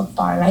me so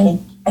far.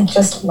 And I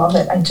just love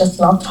it. I just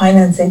love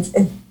finance.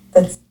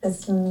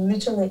 That's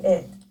literally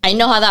it. I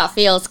know how that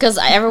feels because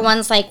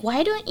everyone's like,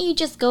 why don't you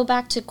just go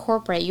back to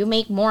corporate? You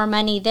make more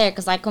money there.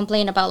 Because I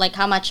complain about like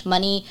how much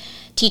money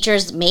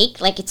teachers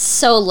make. Like it's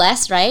so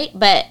less, right?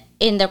 But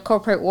in the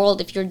corporate world,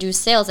 if you do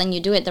sales and you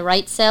do it the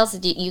right sales,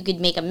 you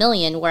could make $1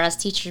 million, whereas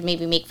teachers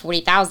maybe make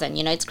 40,000.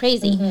 It's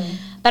crazy.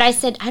 But I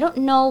said, I don't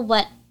know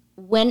what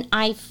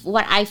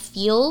what I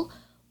feel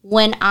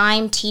when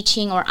I'm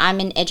teaching or I'm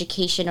in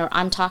education or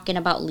I'm talking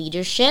about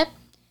leadership,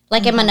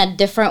 like I'm in a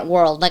different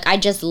world. Like I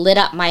just lit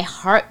up. My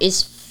heart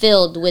is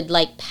filled with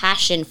like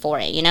passion for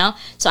it, you know?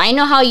 So I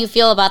know how you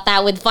feel about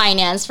that with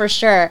finance for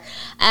sure.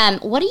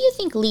 What do you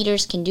think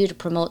leaders can do to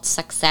promote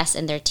success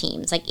in their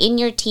teams? Like in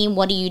your team,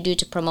 what do you do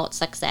to promote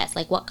success?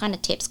 Like what kind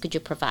of tips could you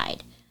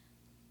provide?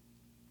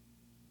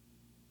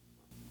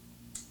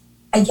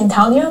 I can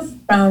tell you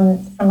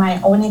from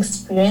my own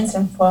experience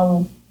and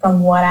from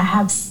what I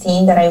have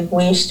seen that I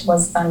wished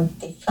was done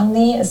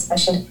differently,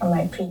 especially from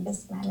my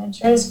previous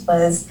managers,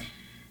 was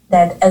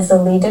that as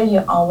a leader,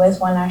 you always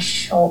want to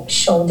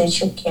show that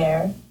you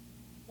care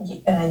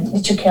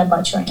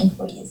about your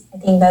employees. I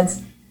think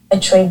that's a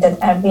trait that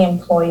every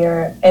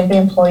employer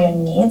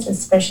needs,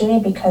 especially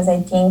because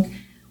I think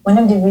one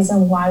of the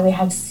reasons why we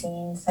have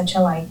seen such a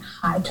like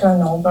high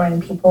turnover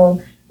and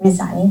people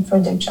resigning for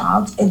their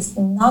jobs, it's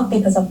not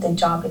because of the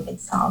job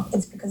itself.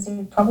 It's because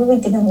you probably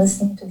didn't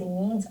listen to the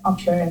needs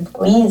of your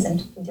employees and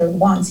to their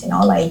wants.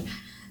 Like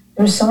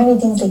there's so many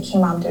things that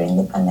came out during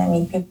the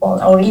pandemic.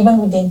 People, or even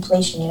with the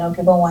inflation,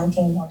 people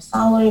wanting more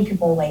salary,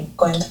 people like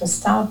going through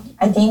stuff.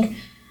 I think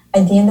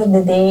at the end of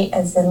the day,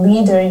 as a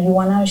leader, you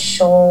want to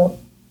show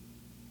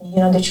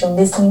that you're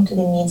listening to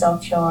the needs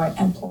of your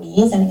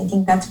employees, and I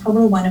think that's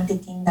probably one of the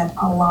things that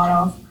a lot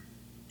of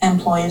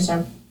employers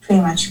are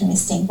pretty much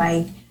missing.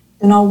 Like,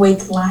 do not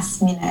wait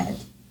last minute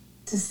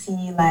to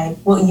see like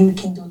what you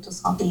can do to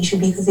solve the issue,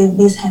 because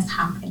this has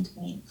happened to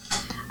me.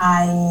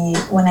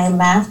 When I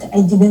left,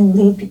 I didn't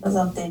leave because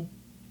of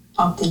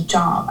the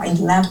job. I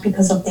left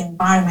because of the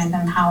environment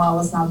and how I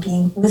was not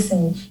being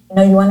listened.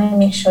 You want to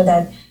make sure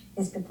that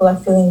these people are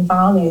feeling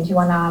valued. You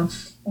want to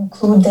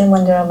include them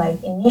when they're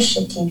like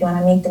initiative. You want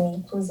to make them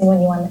inclusive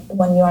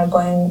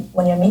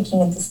when you're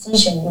making a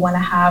decision. You want to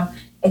have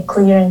a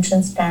clear and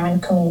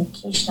transparent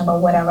communication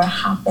about whatever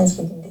happens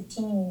within the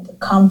team, the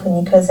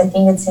company, because I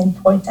think it's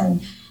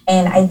important.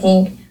 And I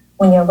think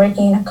when you're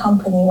working in a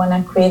company, you want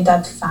to create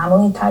that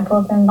family type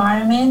of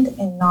environment,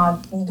 and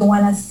you don't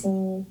want to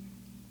see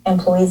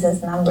employees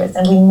as numbers.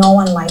 And no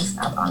one likes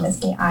that,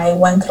 honestly. I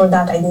went through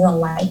that. I didn't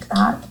like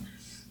that.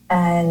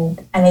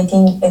 And I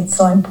think it's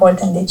so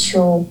important that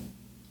you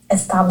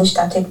establish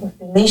that type of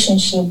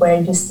relationship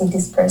where you see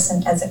this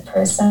person as a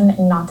person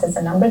and not as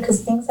a number,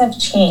 because things have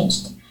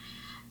changed.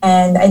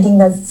 And I think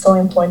that's so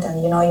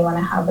important. You want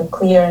to have a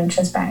clear and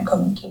transparent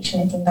communication.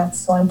 I think that's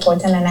so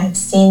important. And I've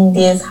seen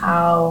this,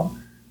 how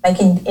like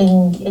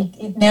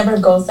it never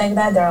goes like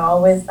that. There are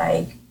always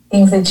like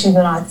things that you do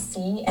not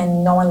see,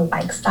 and no one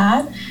likes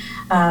that.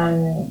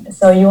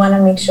 So you want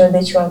to make sure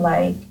that you're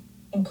like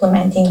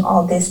implementing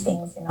all these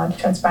things,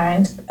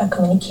 transparent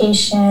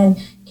communication,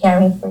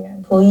 caring for your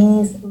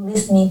employees,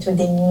 listening to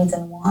their needs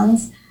and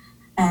wants.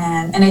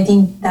 And I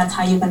think that's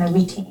how you're going to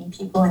retain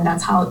people, and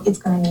that's how it's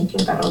going to make you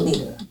a better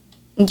leader.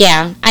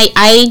 Yeah,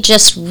 I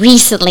just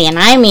recently, and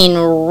I mean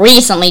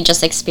recently,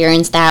 just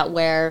experienced that,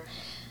 where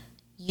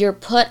you're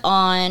put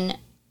on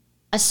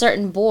a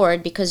certain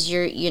board because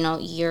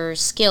your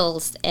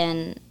skills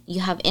and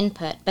you have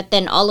input, but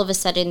then all of a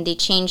sudden they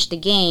change the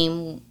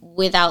game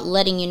without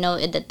letting you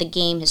know that the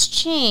game has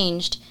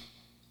changed.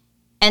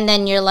 And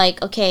then you're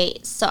like, okay,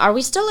 so are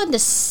we still on the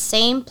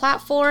same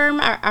platform?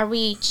 Are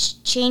we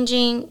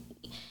changing?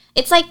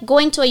 It's like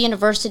going to a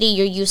university,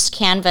 you used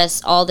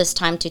Canvas all this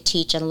time to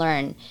teach and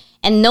learn,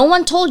 and no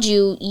one told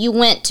you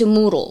went to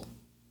Moodle.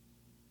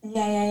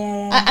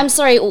 Yeah. I'm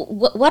sorry,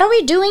 what are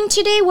we doing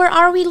today? Where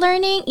are we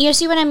learning? You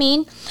see what I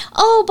mean?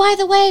 Oh, by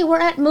the way, we're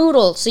at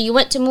Moodle. So you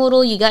went to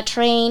Moodle, you got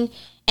trained,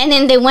 and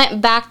then they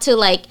went back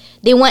to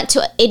they went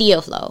to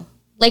IdeoFlow.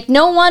 Like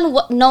no one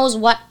knows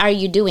what are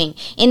you doing.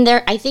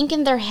 I think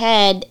in their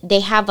head,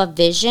 they have a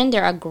vision.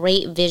 They're a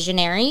great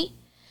visionary,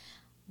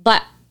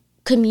 but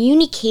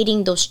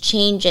communicating those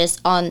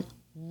changes on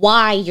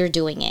why you're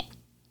doing it,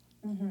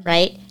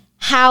 right?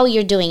 How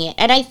you're doing it.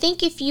 And I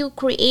think if you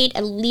create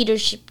a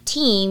leadership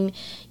team,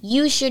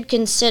 you should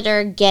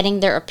consider getting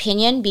their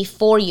opinion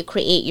before you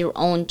create your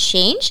own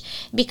change,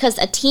 because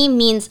a team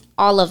means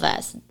all of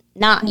us,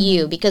 not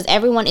you, because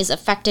everyone is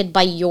affected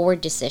by your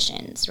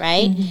decisions,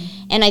 right?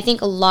 And I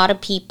think a lot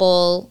of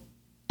people,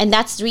 and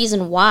that's the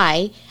reason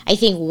why I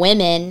think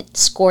women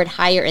scored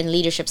higher in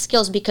leadership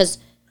skills, because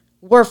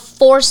we're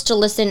forced to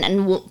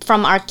listen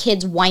from our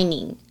kids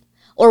whining,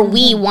 or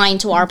we whine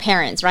to our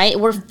parents, right?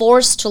 We're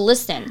forced to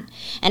listen.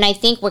 And I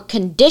think we're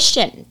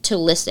conditioned to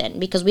listen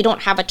because we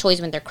don't have a choice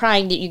when they're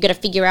crying. You got to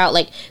figure out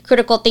like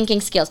critical thinking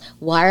skills.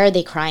 Why are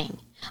they crying?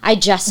 I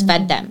just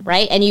fed them,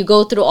 right? And you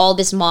go through all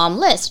this mom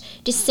list.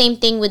 The same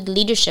thing with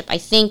leadership. I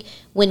think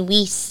when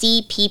we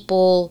see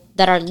people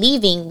that are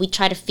leaving, we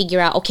try to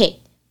figure out, okay,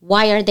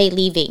 why are they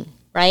leaving?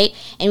 Right?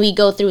 And we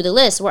go through the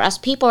list, whereas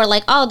people are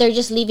like, oh, they're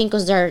just leaving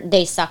because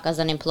they suck as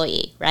an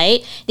employee,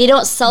 right? They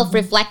don't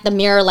self-reflect the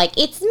mirror like,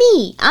 it's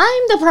me,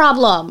 I'm the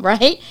problem,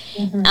 right?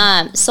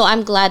 So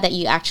I'm glad that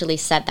you actually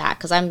said that,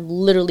 because I'm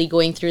literally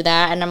going through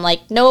that, and I'm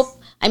like, nope,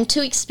 I'm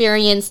too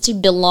experienced to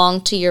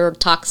belong to your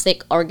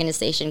toxic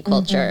organization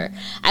culture.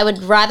 I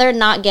would rather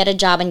not get a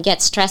job and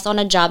get stressed on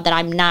a job that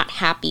I'm not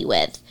happy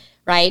with.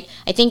 Right?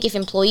 I think if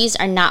employees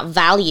are not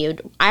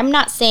valued, I'm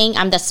not saying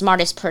I'm the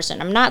smartest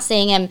person. I'm not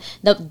saying I'm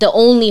the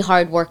only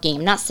hardworking.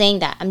 I'm not saying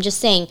that. I'm just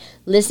saying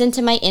listen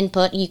to my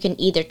input. You can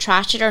either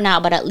trash it or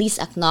not, but at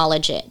least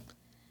acknowledge it.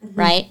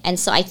 Right? And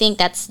so I think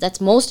that's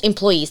most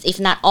employees,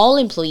 if not all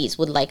employees,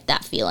 would like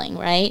that feeling,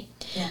 right?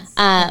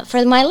 Yes.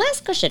 For my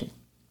last question,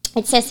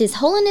 it says His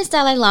Holiness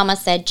Dalai Lama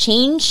said,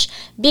 change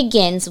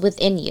begins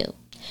within you.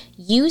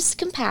 Use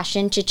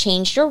compassion to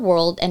change your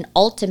world and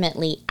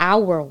ultimately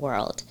our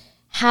world.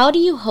 How do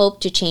you hope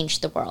to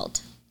change the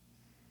world?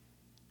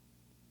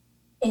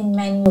 In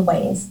many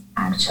ways,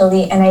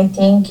 actually. And I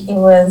think it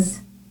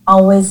was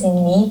always in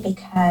me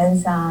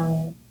because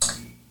I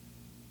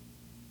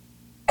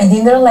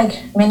think there are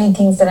like many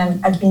things that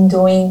I've been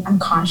doing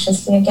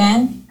unconsciously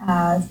again.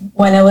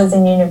 When I was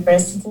in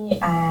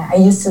university, I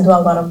used to do a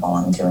lot of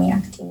volunteering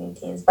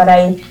activities, but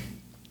I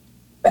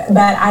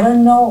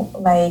don't know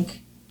like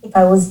if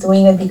I was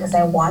doing it because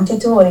I wanted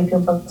to or if it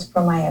was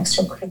for my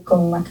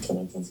extracurricular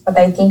activities. But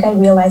I think I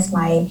realized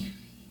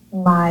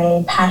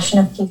my passion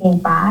of giving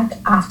back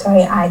after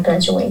I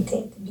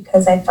graduated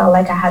because I felt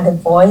like I had a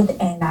void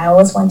and I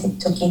always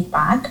wanted to give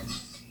back.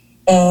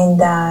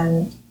 And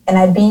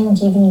I've been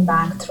giving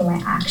back through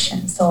my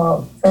actions.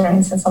 So, for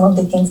instance, some of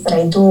the things that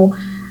I do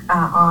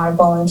are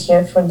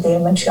volunteer for the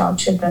Montreal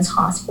Children's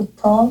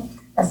Hospital.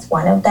 That's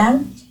one of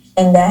them.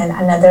 And then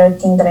another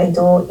thing that I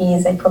do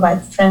is I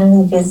provide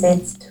friendly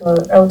visits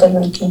to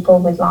elderly people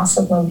with loss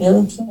of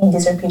mobility. And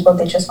these are people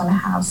that just want to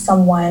have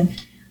someone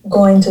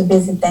going to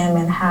visit them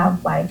and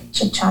have like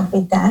chit chat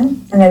with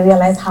them. And I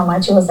realized how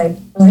much it was like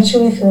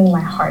literally filling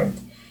my heart.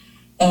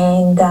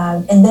 And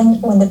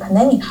then when the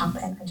pandemic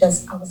happened,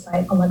 I was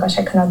like, oh my gosh,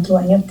 I cannot do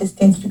any of these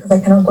things because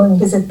I cannot go and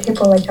visit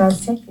people, I cannot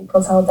see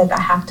people. So I was like,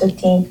 I have to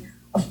think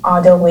of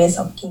other ways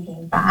of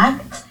giving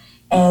back.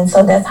 And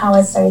so that's how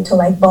I started to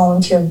like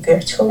volunteer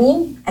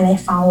virtually. And I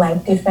found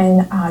like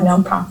different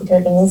nonprofit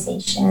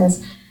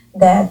organizations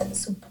that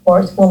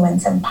support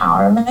women's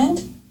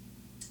empowerment.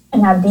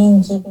 And I've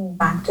been giving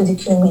back to the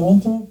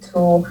community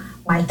through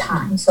my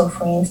time. So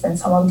for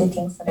instance, some of the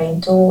things that I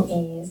do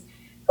is,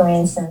 for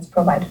instance,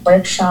 provide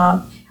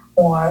workshop,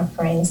 or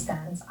for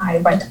instance, I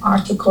write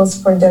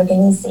articles for the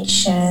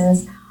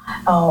organizations,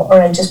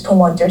 or I just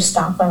promote their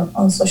stuff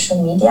on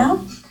social media.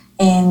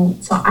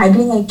 And so I've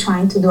been like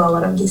trying to do a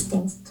lot of these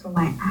things through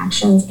my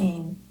actions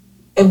and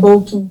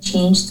evoking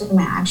change through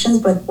my actions.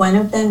 But one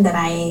of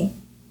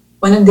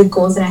the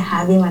goals that I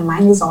have in my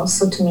mind is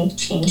also to make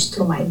change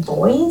through my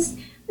voice,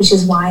 which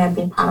is why I've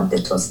been part of the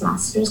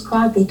Toastmasters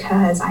Club,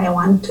 because I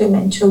want to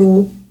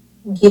eventually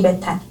give a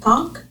TED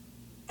Talk.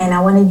 And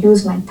I want to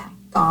use my TED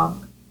Talk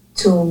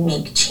to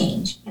make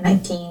change. And I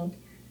think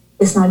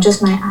it's not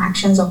just my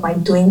actions of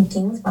like doing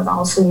things, but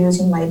also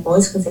using my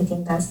voice, because I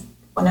think that's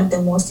one of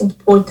the most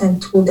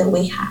important tools that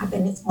we have.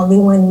 And it's only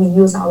when we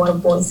use our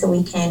voice that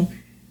we can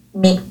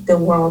make the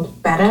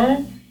world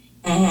better.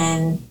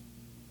 And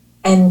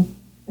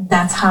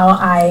that's how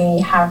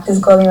I have this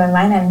goal in my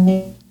mind.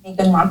 And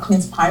Meghan Markle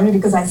inspired me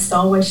because I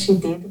saw what she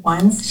did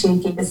once. She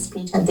gave a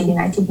speech at the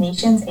United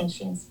Nations and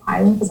she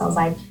inspired me because I was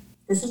like,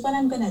 this is what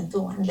I'm going to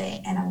do one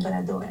day, and I'm going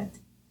to do it.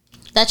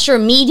 That's your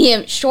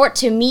short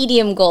to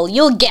medium goal.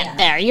 You'll get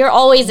there. You're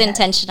always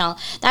intentional.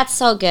 That's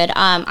so good.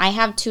 I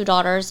have 2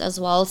 daughters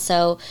as well,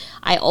 so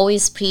I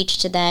always preach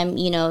to them,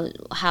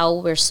 how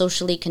we're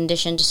socially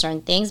conditioned to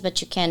certain things, but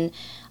you can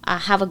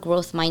have a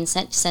growth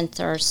mindset since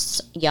they're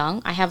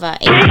young. I have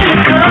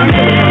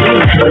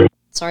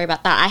sorry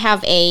about that. I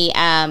have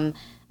an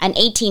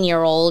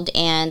 18-year-old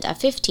and a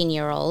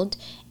 15-year-old,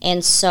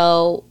 and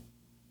so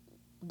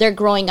they're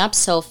growing up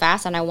so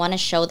fast, and I want to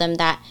show them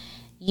that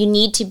you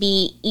need to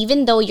be,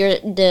 even though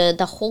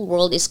the whole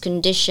world is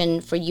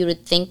conditioned for you to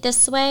think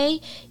this way,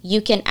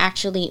 you can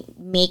actually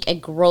make a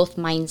growth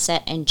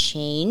mindset and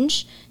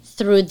change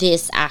through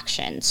these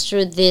actions,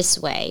 through this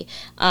way.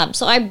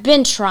 So I've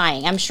been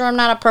trying. I'm sure I'm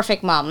not a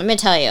perfect mom, let me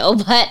tell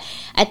you, but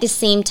at the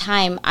same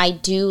time, I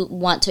do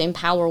want to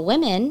empower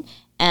women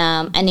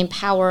and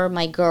empower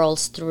my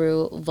girls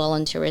through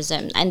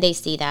volunteerism, and they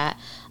see that.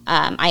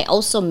 I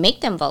also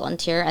make them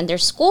volunteer, and their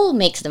school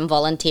makes them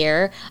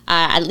volunteer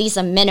at least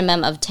a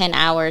minimum of 10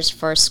 hours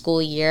for a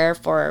school year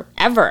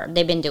forever.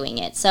 They've been doing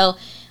it. So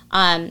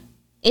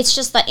it's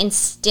just that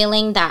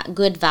instilling that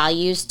good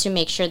values to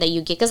make sure that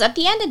you get, because at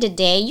the end of the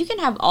day, you can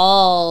have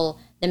all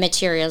the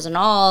materials and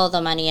all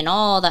the money and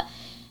all the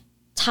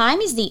time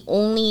is the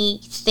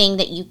only thing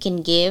that you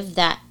can give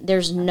that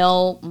there's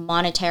no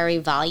monetary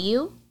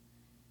value.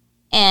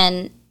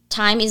 And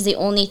time is the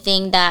only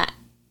thing that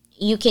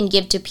you can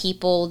give to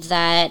people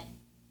that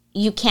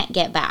you can't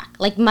get back.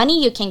 Like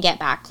money you can get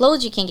back,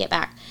 clothes you can get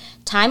back.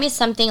 Time is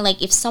something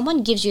like if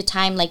someone gives you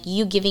time, like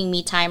you giving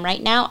me time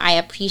right now, I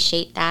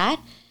appreciate that.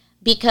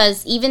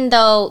 Because even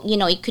though,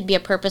 it could be a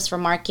purpose for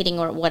marketing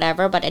or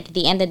whatever, but at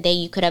the end of the day,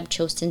 you could have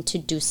chosen to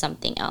do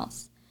something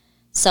else.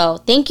 So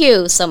thank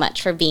you so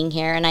much for being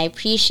here, and I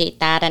appreciate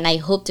that, and I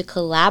hope to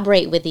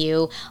collaborate with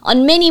you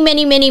on many,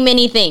 many, many,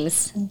 many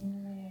things.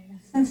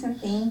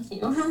 Thank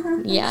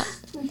you. Yeah.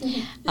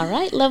 All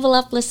right, Level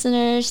Up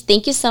listeners.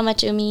 Thank you so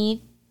much,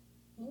 Urmi.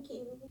 Thank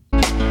you.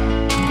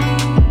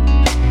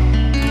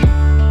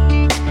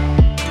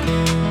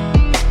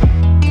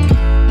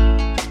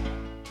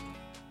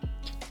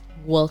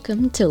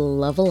 Welcome to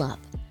Level Up,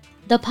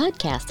 the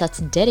podcast that's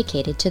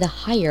dedicated to the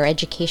higher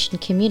education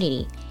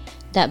community,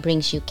 that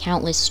brings you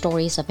countless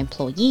stories of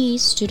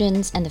employees,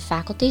 students, and the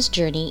faculty's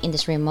journey in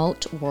this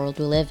remote world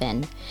we live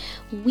in.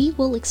 We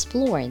will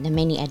explore the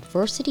many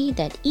adversity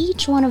that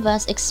each one of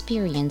us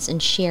experience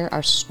and share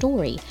our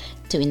story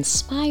to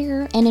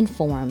inspire and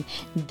inform.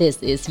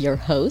 This is your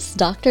host,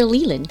 Dr.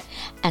 Leland,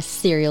 a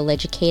serial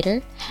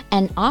educator,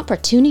 an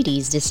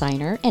opportunities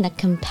designer, and a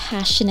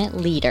compassionate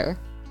leader.